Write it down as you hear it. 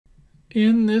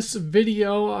In this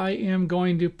video, I am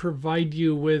going to provide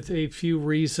you with a few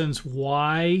reasons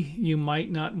why you might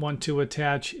not want to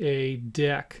attach a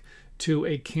deck to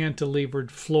a cantilevered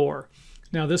floor.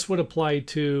 Now, this would apply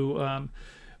to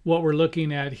what we're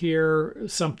looking at here,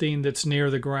 something that's near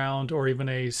the ground or even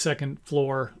a second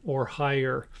floor or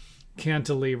higher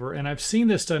cantilever. And I've seen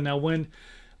this done. Now, when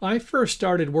I first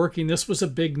started working, this was a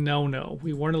big no-no.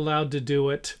 We weren't allowed to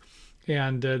do it,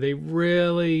 and they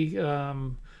really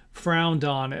frowned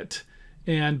on it,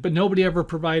 but nobody ever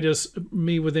provided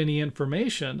me with any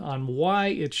information on why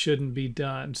it shouldn't be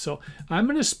done. So I'm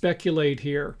going to speculate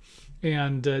here,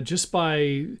 and just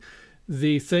by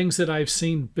the things that I've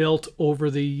seen built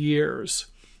over the years,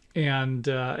 and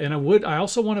I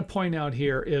also want to point out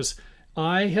here is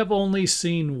I have only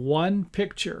seen one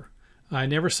picture. I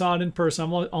never saw it in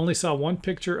person. I only saw one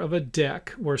picture of a deck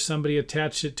where somebody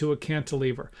attached it to a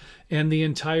cantilever and the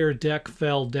entire deck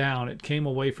fell down. It came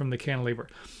away from the cantilever.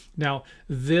 Now,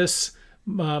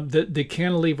 the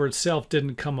cantilever itself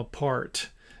didn't come apart.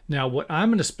 Now, what I'm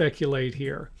going to speculate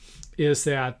here is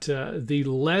that the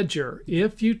ledger,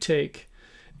 if you take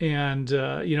and,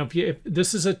 if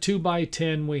this is a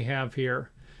 2x10 we have here,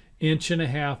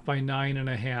 1.5 by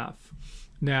 9.5.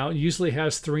 Now, it usually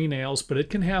has 3 nails, but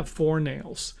it can have 4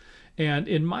 nails. And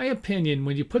in my opinion,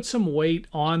 when you put some weight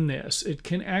on this, it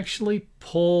can actually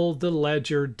pull the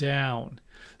ledger down.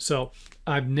 So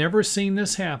I've never seen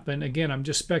this happen. Again, I'm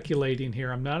just speculating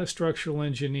here. I'm not a structural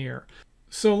engineer.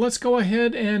 So let's go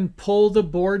ahead and pull the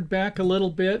board back a little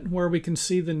bit where we can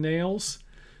see the nails.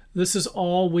 This is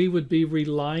all we would be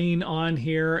relying on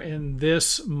here, and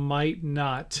this might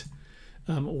not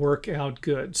work out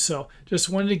good. So just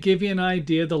wanted to give you an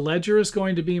idea. The ledger is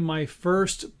going to be my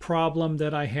first problem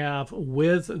that I have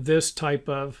with this type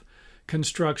of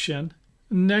construction.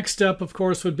 Next up, of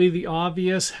course, would be the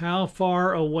obvious. How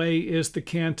far away is the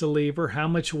cantilever? How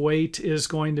much weight is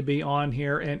going to be on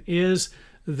here? And is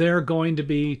there going to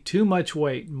be too much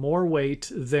weight, more weight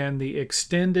than the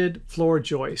extended floor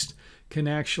joist can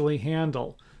actually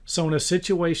handle? So in a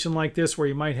situation like this where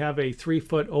you might have a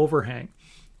 3-foot overhang,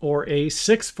 or a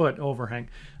 6-foot overhang.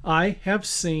 I have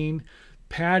seen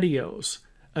patios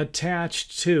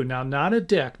attached to, now not a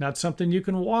deck, not something you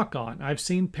can walk on. I've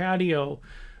seen patio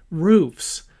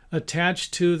roofs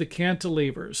attached to the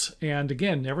cantilevers. And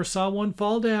again, never saw one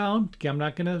fall down. I'm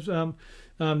not going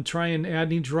to try and add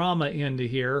any drama into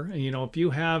here. You know, if you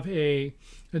have a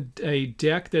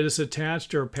deck that is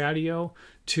attached or a patio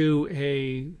to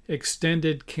a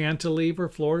extended cantilever,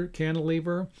 floor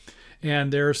cantilever,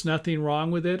 and there's nothing wrong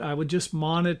with it, I would just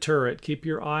monitor it. Keep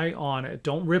your eye on it.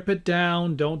 Don't rip it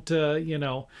down. Don't, I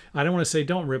don't want to say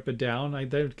don't rip it down.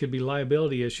 There could be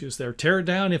liability issues there. Tear it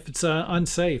down if it's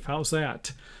unsafe. How's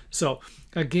that? So,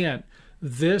 again,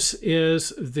 this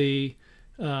is the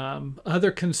other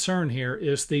concern here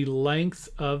is the length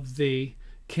of the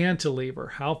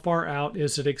cantilever. How far out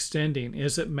is it extending?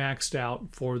 Is it maxed out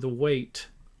for the weight?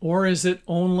 Or is it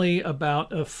only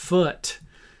about a foot?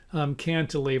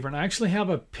 Cantilever, and I actually have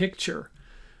a picture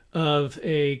of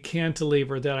a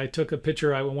cantilever that I took a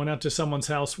picture. I went out to someone's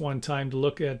house one time to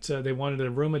look at, they wanted a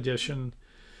room addition,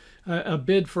 a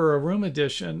bid for a room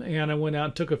addition, and I went out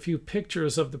and took a few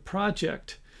pictures of the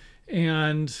project,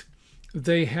 and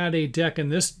they had a deck,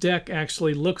 and this deck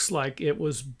actually looks like it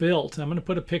was built. I'm going to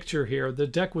put a picture here. The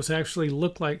deck was actually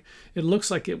looks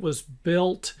like it was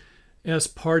built as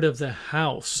part of the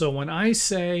house. So when I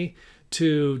say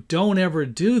to don't ever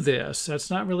do this, that's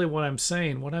not really what I'm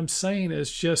saying. What I'm saying is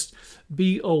just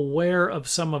be aware of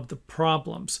some of the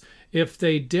problems. If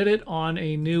they did it on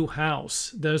a new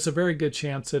house, there's a very good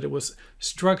chance that it was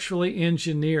structurally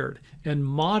engineered and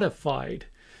modified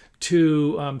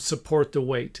to support the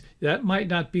weight. That might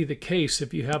not be the case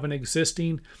if you have an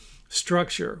existing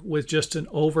structure with just an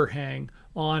overhang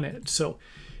on it. So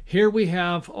here we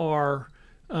have our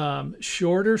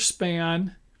shorter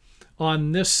span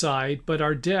on this side, but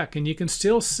our deck, and you can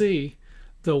still see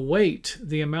the weight,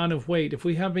 the amount of weight. If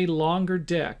we have a longer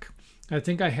deck, I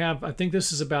think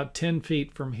this is about 10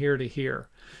 feet from here to here.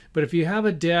 But if you have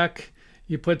a deck,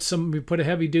 you put a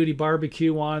heavy duty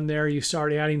barbecue on there, you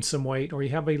start adding some weight, or you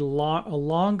have a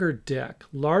longer deck,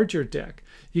 larger deck,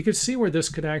 you could see where this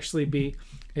could actually be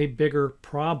a bigger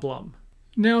problem.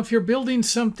 Now, if you're building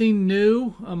something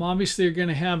new, obviously you're going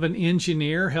to have an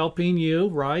engineer helping you,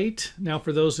 right? Now,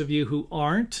 for those of you who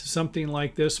aren't, something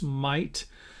like this might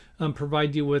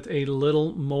provide you with a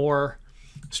little more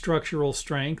structural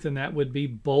strength, and that would be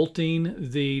bolting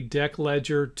the deck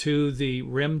ledger to the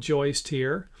rim joist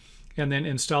here, and then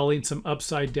installing some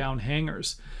upside down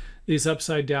hangers. these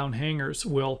upside down hangers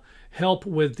will help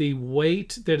with the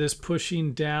weight that is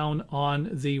pushing down on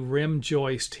the rim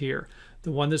joist here.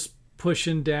 The one that's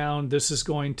pushing down, this is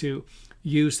going to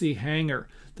use the hanger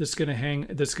that's going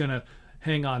to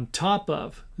hang on top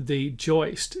of the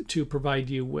joist to provide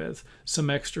you with some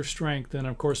extra strength. And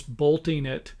of course, bolting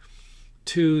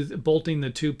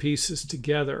the two pieces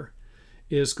together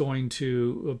is going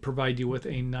to provide you with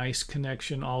a nice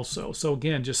connection also. So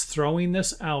again, just throwing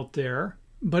this out there.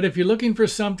 But if you're looking for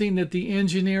something that the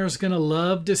engineer is going to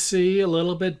love to see a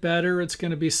little bit better, it's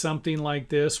going to be something like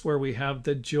this, where we have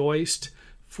the joist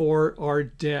for our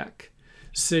deck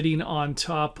sitting on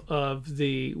top of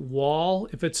the wall,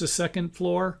 if it's a second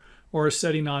floor, or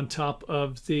sitting on top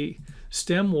of the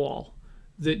stem wall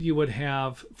that you would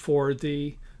have for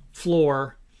the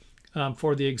floor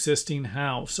for the existing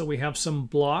house. So we have some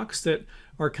blocks that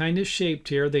are kind of shaped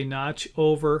here. They notch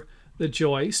over the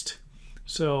joist.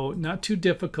 So not too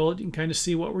difficult. You can kind of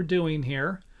see what we're doing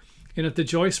here. And if the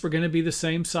joists were going to be the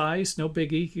same size, no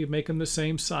biggie. You make them the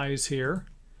same size here.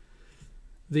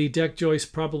 The deck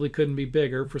joist probably couldn't be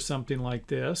bigger for something like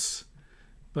this.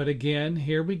 But again,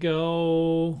 here we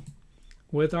go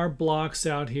with our blocks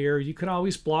out here. You could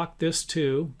always block this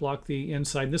too, block the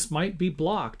inside. This might be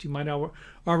blocked. You might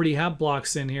already have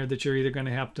blocks in here that you're either going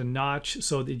to have to notch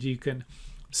so that you can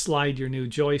slide your new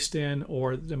joist in,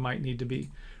 or they might need to be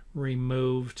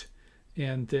removed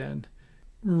and then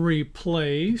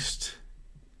replaced.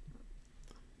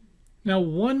 Now,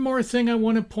 one more thing I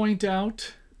want to point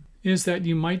out is that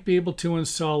you might be able to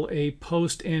install a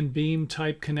post and beam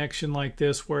type connection like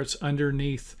this, where it's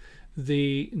underneath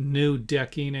the new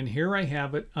decking. And here I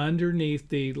have it underneath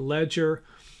the ledger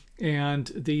and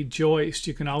the joist.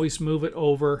 You can always move it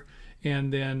over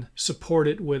and then support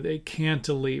it with a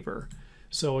cantilever.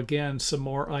 So again, some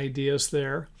more ideas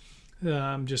there.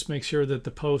 Just make sure that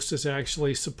the post is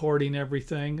actually supporting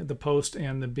everything, the post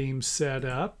and the beam set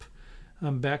up.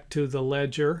 Back to the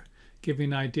ledger,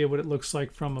 giving an idea what it looks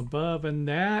like from above. And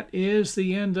that is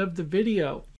the end of the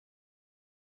video.